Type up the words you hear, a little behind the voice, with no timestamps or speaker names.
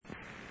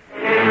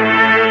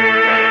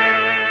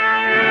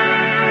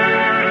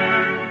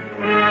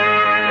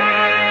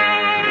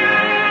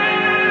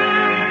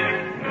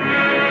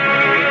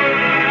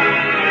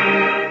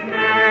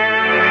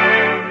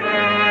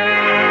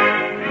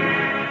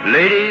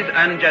Ladies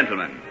and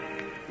gentlemen,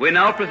 we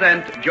now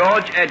present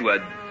George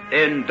Edwards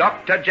in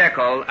Dr.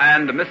 Jekyll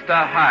and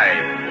Mr. Hyde.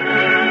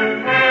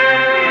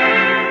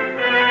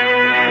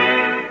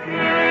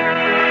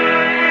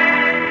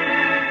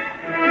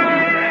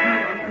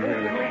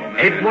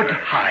 Edward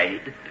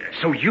Hyde?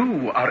 So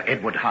you are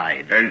Edward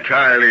Hyde?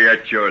 Entirely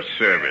at your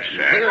service,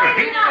 sir. No.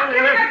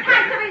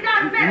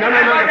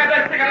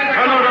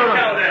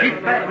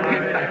 Keep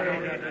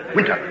back.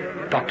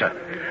 Winter, Doctor,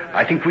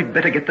 I think we'd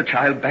better get the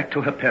child back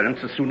to her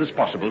parents as soon as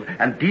possible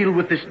and deal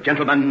with this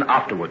gentleman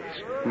afterwards.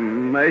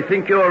 I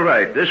think you're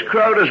right. This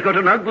crowd has got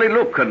an ugly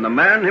look, and the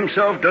man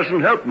himself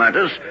doesn't help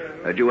matters.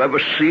 Did you ever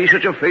see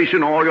such a face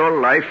in all your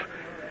life?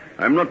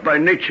 I'm not by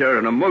nature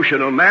an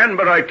emotional man,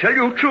 but I tell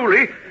you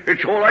truly,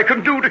 it's all I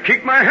can do to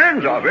keep my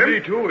hands off him.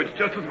 Me too. It's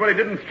just as well he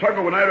didn't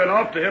struggle when I ran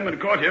after him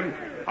and caught him.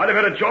 I'd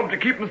have had a job to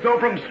keep myself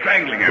from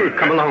strangling him.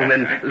 Come along,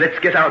 then. Let's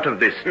get out of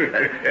this.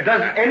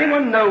 Does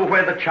anyone know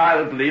where the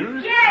child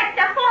lives? Yes,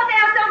 the 4th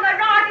house on the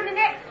right in the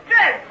next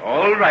street.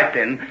 All right,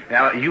 then.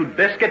 Now, you'd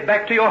best get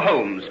back to your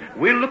homes.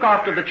 We'll look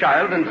after the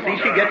child and see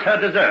she gets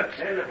her desserts.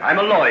 I'm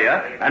a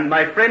lawyer, and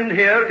my friend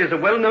here is a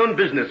well-known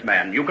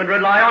businessman. You can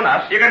rely on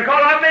us. You can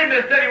call on me,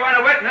 mister. You want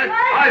a witness?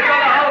 I saw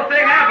the whole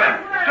thing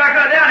happen. Struck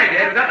her down, he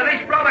did, without the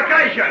least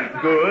provocation.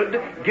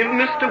 Good. Give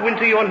Mr.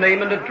 Winter your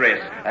name and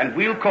address, and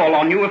we'll call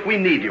on you if we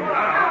need you.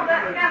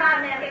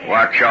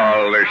 Watch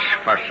all this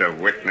fuss of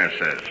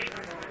witnesses.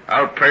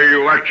 I'll pay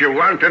you what you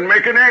want and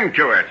make an end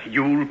to it.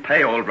 You'll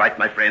pay all right,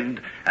 my friend,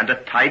 and a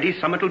tidy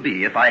sum it'll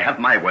be if I have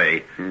my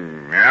way.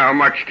 How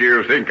much do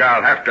you think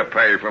I'll have to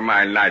pay for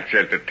my night's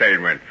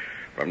entertainment?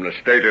 From the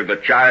state of the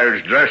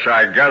child's dress,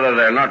 I gather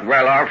they're not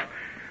well off.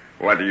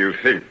 What do you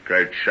think?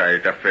 I'd say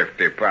to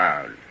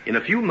 £50. In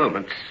a few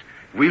moments,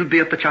 we'll be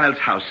at the child's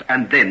house,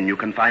 and then you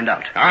can find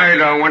out. I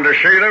don't want to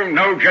see them.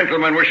 No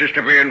gentleman wishes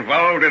to be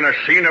involved in a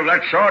scene of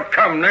that sort.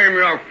 Come, name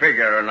your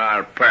figure, and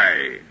I'll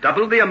pay.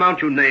 Double the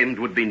amount you named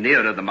would be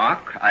nearer the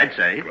mark, I'd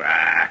say.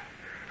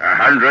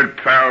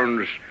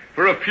 £100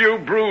 for a few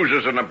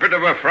bruises and a bit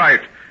of a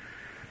fright.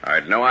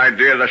 I'd no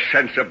idea the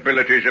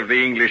sensibilities of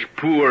the English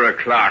poorer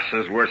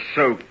classes were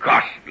so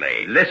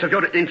costly. Less of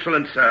your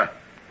insolence, sir,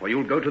 or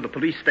you'll go to the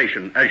police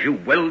station, as you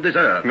well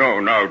deserve.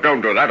 No,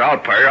 don't do that. I'll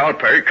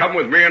pay. Come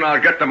with me and I'll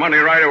get the money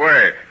right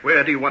away.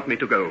 Where do you want me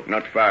to go?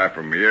 Not far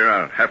from here.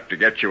 I'll have to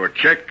get you a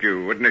check.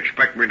 You wouldn't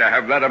expect me to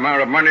have that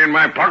amount of money in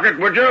my pocket,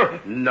 would you?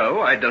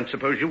 No, I don't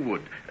suppose you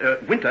would.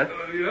 Winter?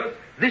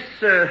 Yes?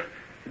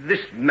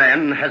 This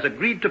man has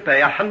agreed to pay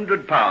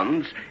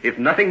 £100 if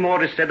nothing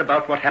more is said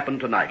about what happened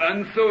tonight.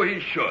 And so he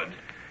should.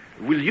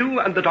 Will you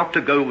and the doctor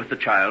go with the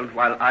child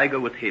while I go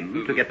with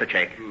him to get the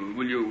check?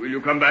 Will you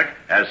come back?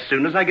 As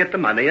soon as I get the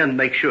money and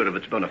make sure of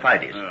its bona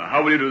fides.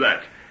 How will you do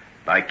that?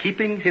 By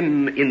keeping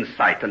him in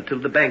sight until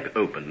the bank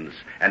opens,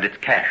 and it's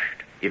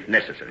cashed, if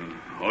necessary.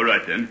 All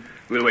right, then.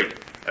 We'll wait.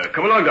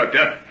 Come along,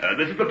 Doctor.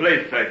 This is the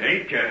place, I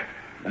think.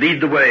 Lead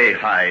the way,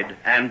 Hyde,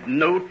 and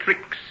no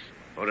tricks,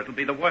 or it'll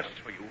be the worse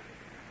for you.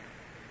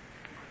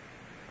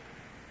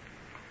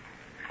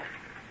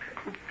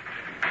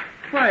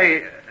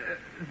 Why,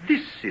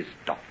 this is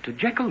Dr.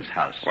 Jekyll's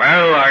house.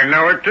 Well, I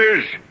know it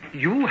is.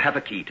 You have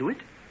a key to it?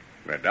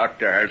 The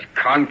doctor has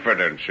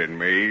confidence in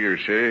me, you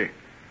see.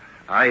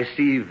 I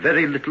see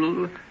very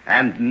little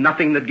and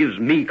nothing that gives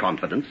me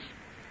confidence.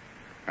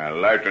 I'll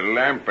light a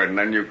lamp and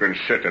then you can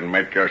sit and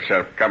make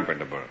yourself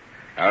comfortable.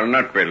 I'll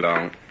not be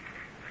long.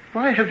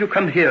 Why have you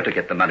come here to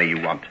get the money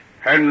you want?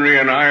 Henry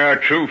and I are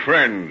true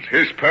friends.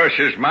 His purse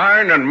is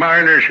mine and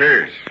mine is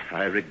his.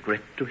 I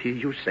regret to hear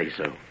you say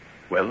so.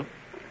 Well,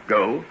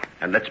 go,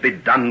 and let's be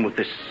done with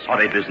this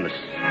sorry business.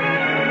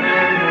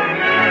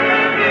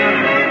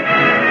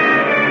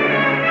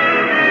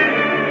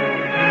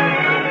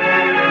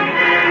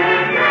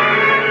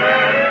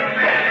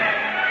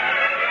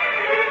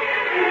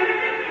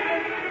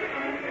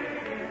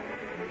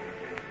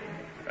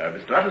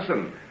 Mr.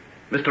 Utterson.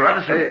 Mr.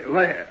 Utterson?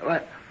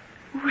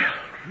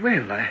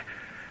 Well,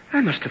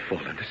 I must have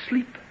fallen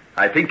asleep.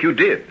 I think you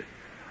did.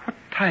 What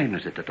time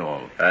is it at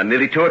all?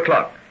 Nearly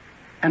 2:00.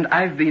 And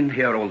I've been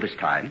here all this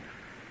time.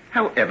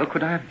 However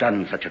could I have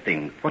done such a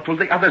thing? What will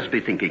the others be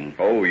thinking?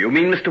 Oh, you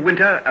mean Mr.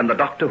 Winter and the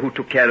doctor who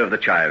took care of the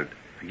child?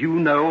 You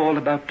know all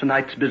about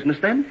tonight's business,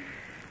 then?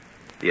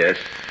 Yes,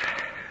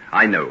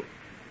 I know.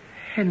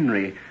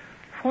 Henry,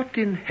 what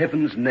in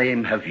heaven's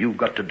name have you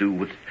got to do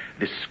with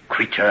this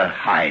creature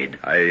Hyde?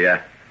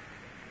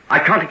 I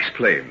can't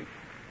explain.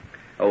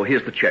 Oh,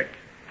 here's the check.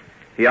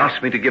 He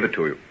asked me to give it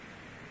to you.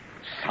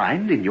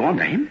 Signed in your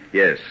name?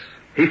 Yes.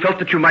 He felt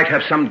that you might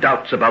have some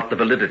doubts about the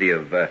validity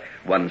of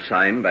one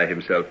signed by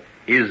himself.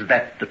 Is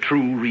that the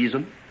true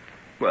reason?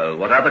 Well,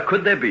 what other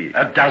could there be?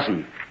 A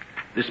dozen.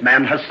 This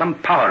man has some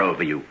power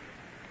over you.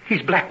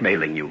 He's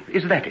blackmailing you.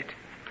 Is that it?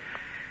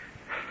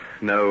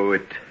 No,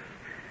 it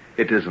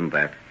isn't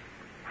that.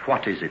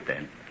 What is it,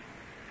 then?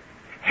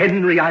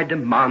 Henry, I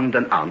demand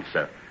an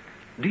answer.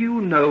 Do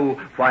you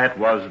know why it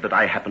was that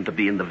I happened to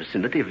be in the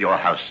vicinity of your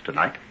house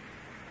tonight?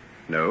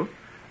 No?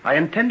 I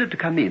intended to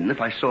come in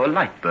if I saw a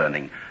light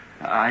burning.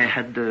 I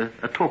had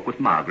a talk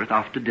with Margaret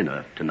after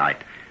dinner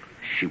tonight.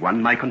 she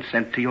won my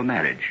consent to your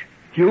marriage.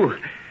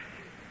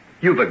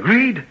 You've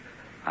agreed?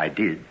 I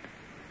did.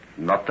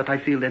 Not that I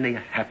feel any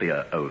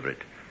happier over it,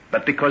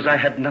 but because I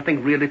had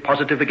nothing really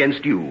positive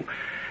against you.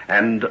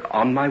 And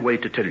on my way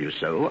to tell you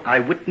so, I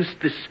witnessed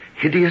this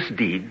hideous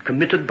deed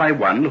committed by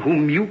one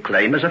whom you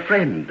claim as a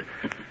friend.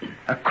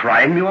 A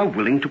crime you are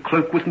willing to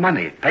cloak with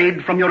money,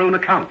 paid from your own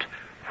account.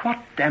 What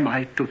am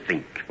I to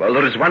think? Well,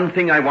 there is one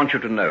thing I want you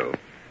to know.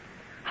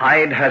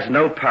 Hyde has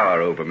no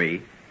power over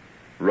me.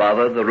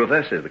 Rather, the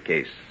reverse is the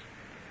case.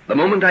 The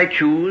moment I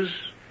choose,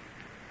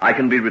 I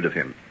can be rid of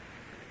him.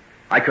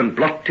 I can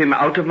blot him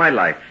out of my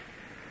life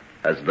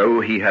as though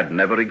he had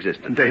never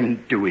existed.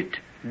 Then do it.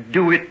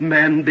 Do it,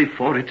 man,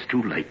 before it's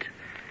too late.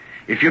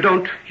 If you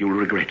don't, you'll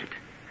regret it.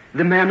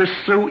 The man is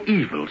so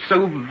evil,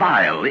 so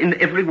vile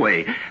in every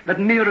way, that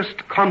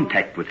merest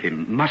contact with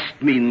him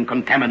must mean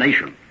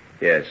contamination.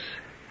 Yes,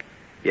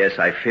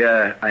 I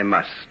fear I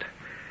must.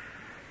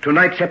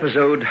 Tonight's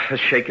episode has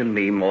shaken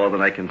me more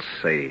than I can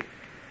say.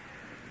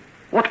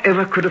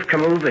 Whatever could have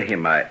come over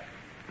him, I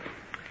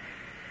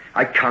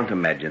can't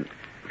imagine.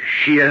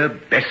 Sheer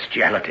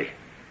bestiality.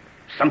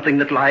 Something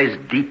that lies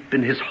deep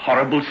in his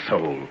horrible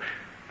soul.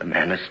 The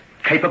man is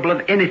capable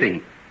of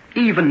anything,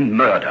 even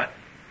murder.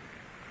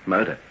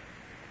 Murder?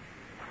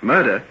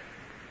 Murder?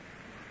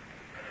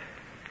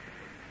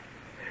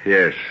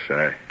 Yes,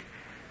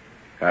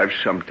 I've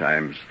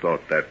sometimes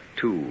thought that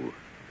too.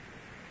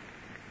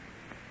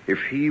 If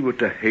he were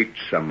to hate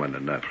someone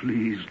enough...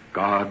 Please,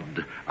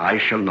 God, I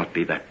shall not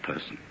be that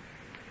person.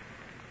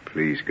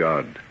 Please,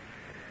 God,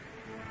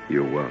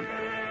 you won't.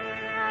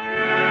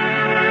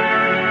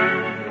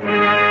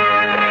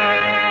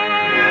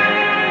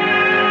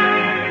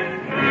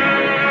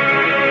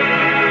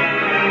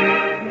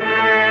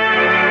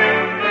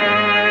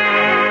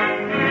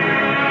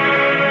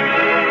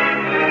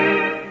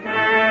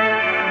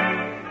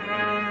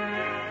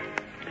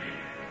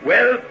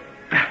 Well,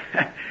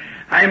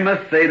 I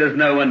must say there's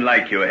no one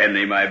like you,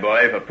 Henry, my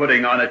boy, for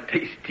putting on a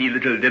tasty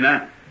little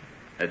dinner.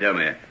 Tell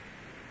me,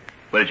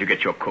 where did you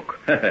get your cook?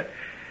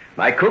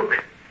 My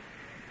cook?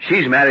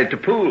 She's married to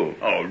Poole.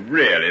 Oh,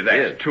 really?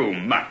 That's too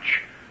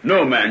much.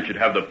 No man should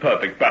have the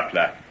perfect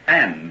butler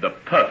and the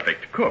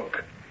perfect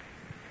cook.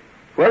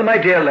 Well, my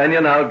dear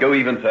Lanyon, I'll go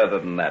even further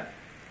than that.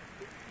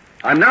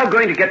 I'm now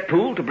going to get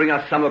Poole to bring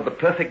us some of the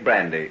perfect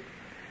brandy.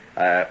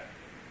 I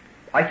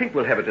think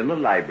we'll have it in the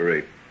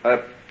library.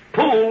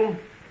 Poole!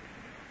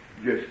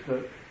 Yes,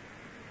 sir.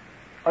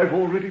 I've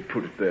already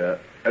put it there,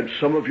 and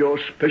some of your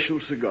special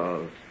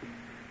cigars.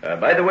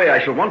 By the way, I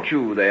shall want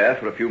you there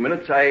for a few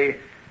minutes. I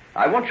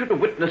want you to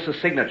witness a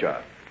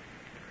signature.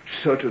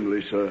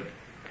 Certainly, sir.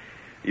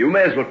 You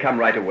may as well come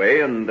right away,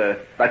 and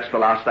that's the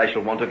last I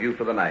shall want of you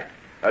for the night.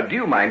 Do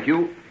you mind,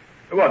 Hugh?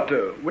 What,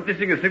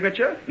 witnessing a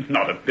signature?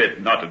 Not a bit.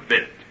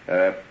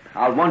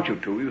 I'll want you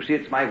to. You see,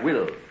 it's my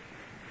will.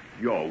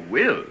 Your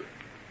will?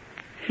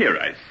 Here,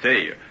 I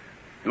say, you're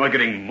not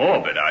getting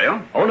morbid, are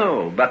you? Oh,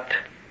 no, but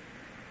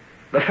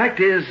the fact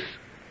is,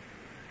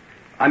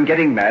 I'm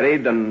getting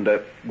married, and,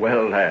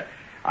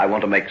 I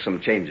want to make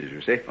some changes,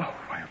 you see. Oh,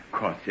 why, of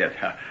course, yes.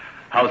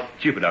 How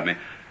stupid of me.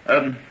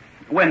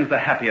 When's the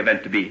happy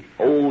event to be?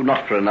 Oh,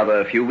 not for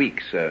another few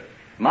weeks.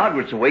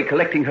 Margaret's away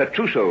collecting her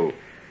trousseau,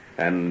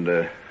 and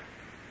it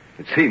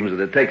seems that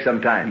it takes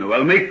some time.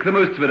 Well, make the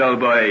most of it, old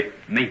boy.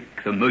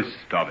 Make the most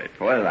of it.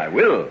 Well, I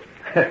will.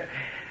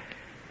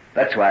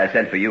 That's why I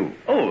sent for you.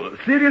 Oh,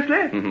 seriously?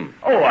 Mm-hmm.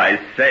 Oh, I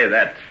say,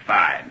 that's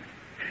fine.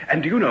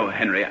 And do you know,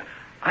 Henry,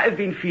 I've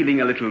been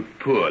feeling a little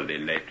poorly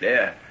lately.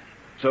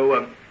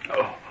 So,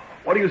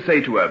 what do you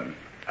say to a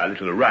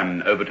little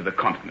run over to the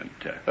continent?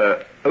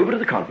 Over to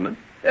the continent?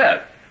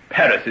 Yes.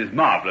 Paris is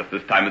marvelous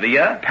this time of the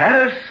year.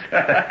 Paris?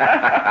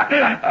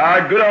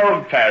 Good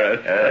old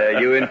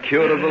Paris. You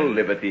incurable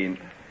libertine.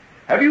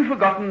 Have you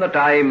forgotten that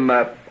I'm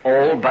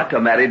all but a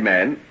married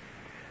man?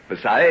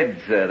 Besides,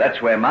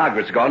 that's where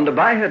Margaret's gone to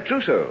buy her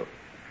trousseau.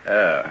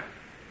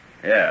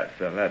 Yes,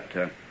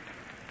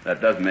 that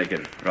does make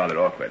it rather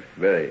awkward.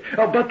 Very.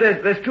 Oh, but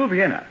there's still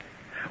Vienna.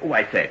 Oh,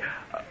 I say,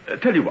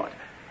 tell you what,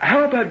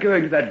 how about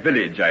going to that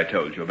village I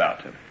told you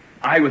about?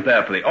 I was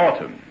there for the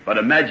autumn, but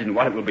imagine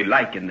what it will be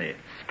like in the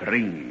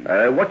spring.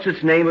 What's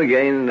its name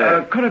again?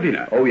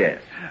 Corvina. Oh,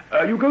 yes.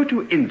 You go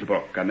to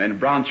Innsbruck and then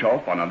branch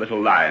off on a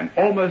little line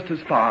almost as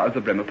far as the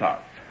Bremer Pass.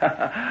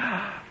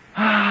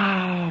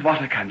 Ah,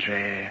 what a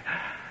country.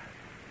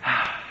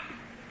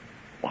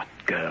 What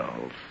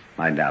girls.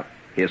 Mind out.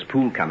 Here's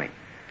Poole coming.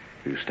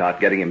 You start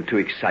getting him too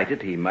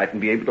excited, he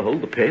mightn't be able to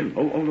hold the pen.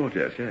 Oh, Lord,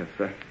 yes.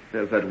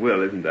 There's that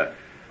will, isn't there?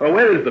 Oh,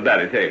 where is the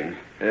bally thing?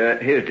 Here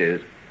it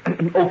is.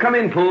 Oh, come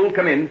in, Poole,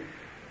 come in.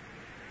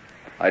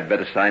 I'd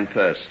better sign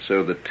first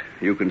so that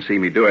you can see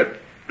me do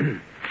it.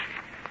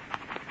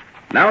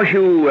 Now,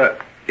 Hugh,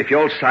 if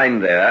you'll sign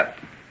there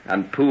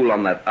and Poole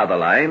on that other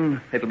line,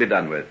 it'll be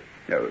done with.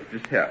 Oh,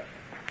 just here.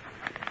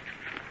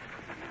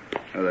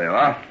 Oh, there you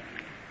are.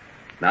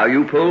 Now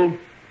you, Poole.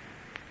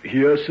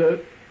 Here, sir.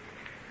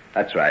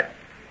 That's right.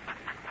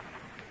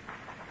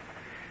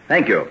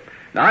 Thank you.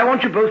 Now, I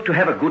want you both to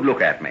have a good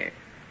look at me.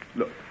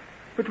 Look,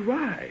 but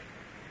why?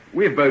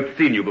 We've both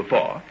seen you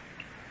before.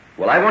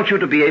 Well, I want you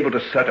to be able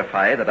to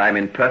certify that I'm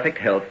in perfect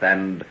health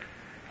and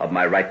of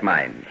my right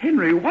mind.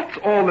 Henry, what's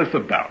all this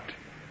about?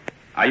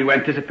 Are you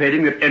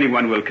anticipating that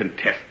anyone will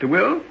contest the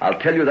will? I'll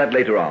tell you that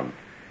later on.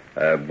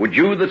 Would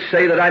you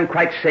say that I'm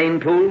quite sane,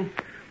 Poole?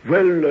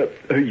 Well,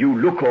 you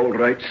look all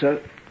right, sir.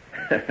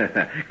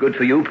 Good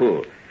for you,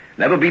 Poole.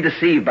 Never be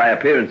deceived by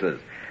appearances.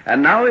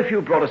 And now, if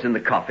you brought us in the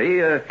coffee,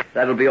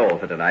 that'll be all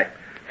for tonight.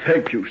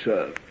 Thank you,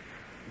 sir.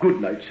 Good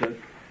night, sir.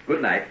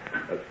 Good night.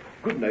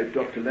 Good night,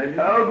 Dr. Lanyon.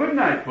 Oh, good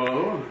night,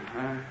 Paul.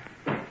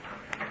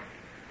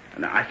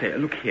 Now, I say,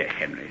 look here,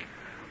 Henry.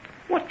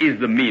 What is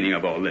the meaning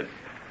of all this?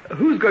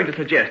 Who's going to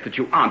suggest that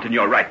you aren't in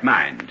your right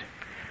mind?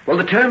 Well,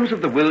 the terms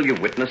of the will you've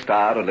witnessed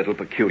are a little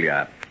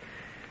peculiar.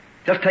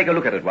 Just take a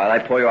look at it while I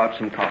pour you out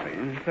some coffee.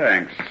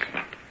 Thanks.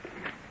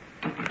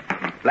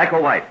 Black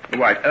or white?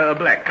 White.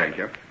 Black, thank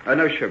you.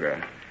 No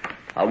sugar.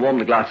 I'll warm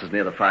the glasses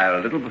near the fire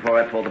a little before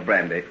I pour the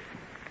brandy.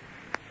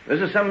 This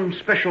is some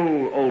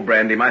special old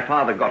brandy my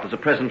father got as a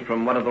present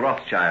from one of the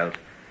Rothschilds.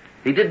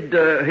 He did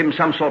him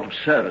some sort of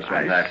service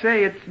like that. I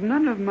say, it's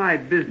none of my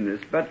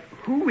business, but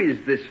who is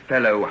this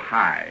fellow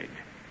Hyde?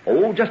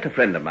 Oh, just a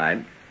friend of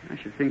mine. I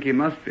should think he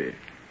must be.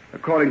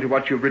 According to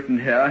what you've written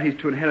here, he's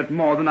to inherit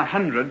more than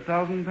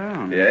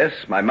 £100,000. Yes,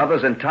 my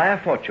mother's entire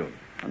fortune.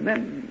 And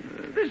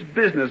then this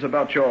business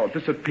about your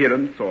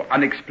disappearance or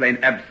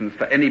unexplained absence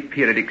for any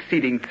period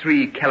exceeding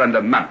 3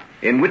 calendar months.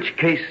 In which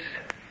case,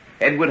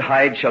 Edward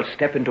Hyde shall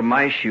step into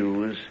my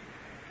shoes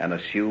and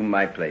assume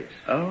my place.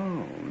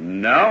 Oh,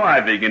 now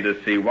I begin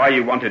to see why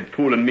you wanted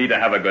Poole and me to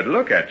have a good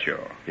look at you.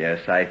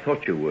 Yes, I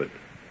thought you would.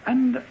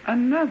 And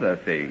another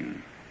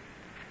thing.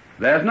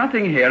 There's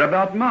nothing here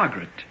about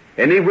Margaret.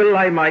 Any will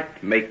I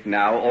might make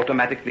now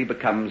automatically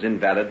becomes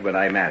invalid when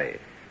I marry.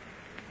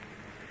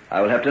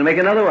 I will have to make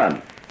another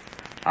one.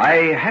 I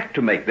had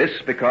to make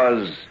this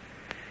because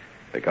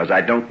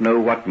I don't know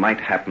what might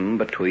happen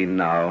between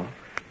now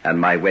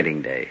and my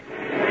wedding day.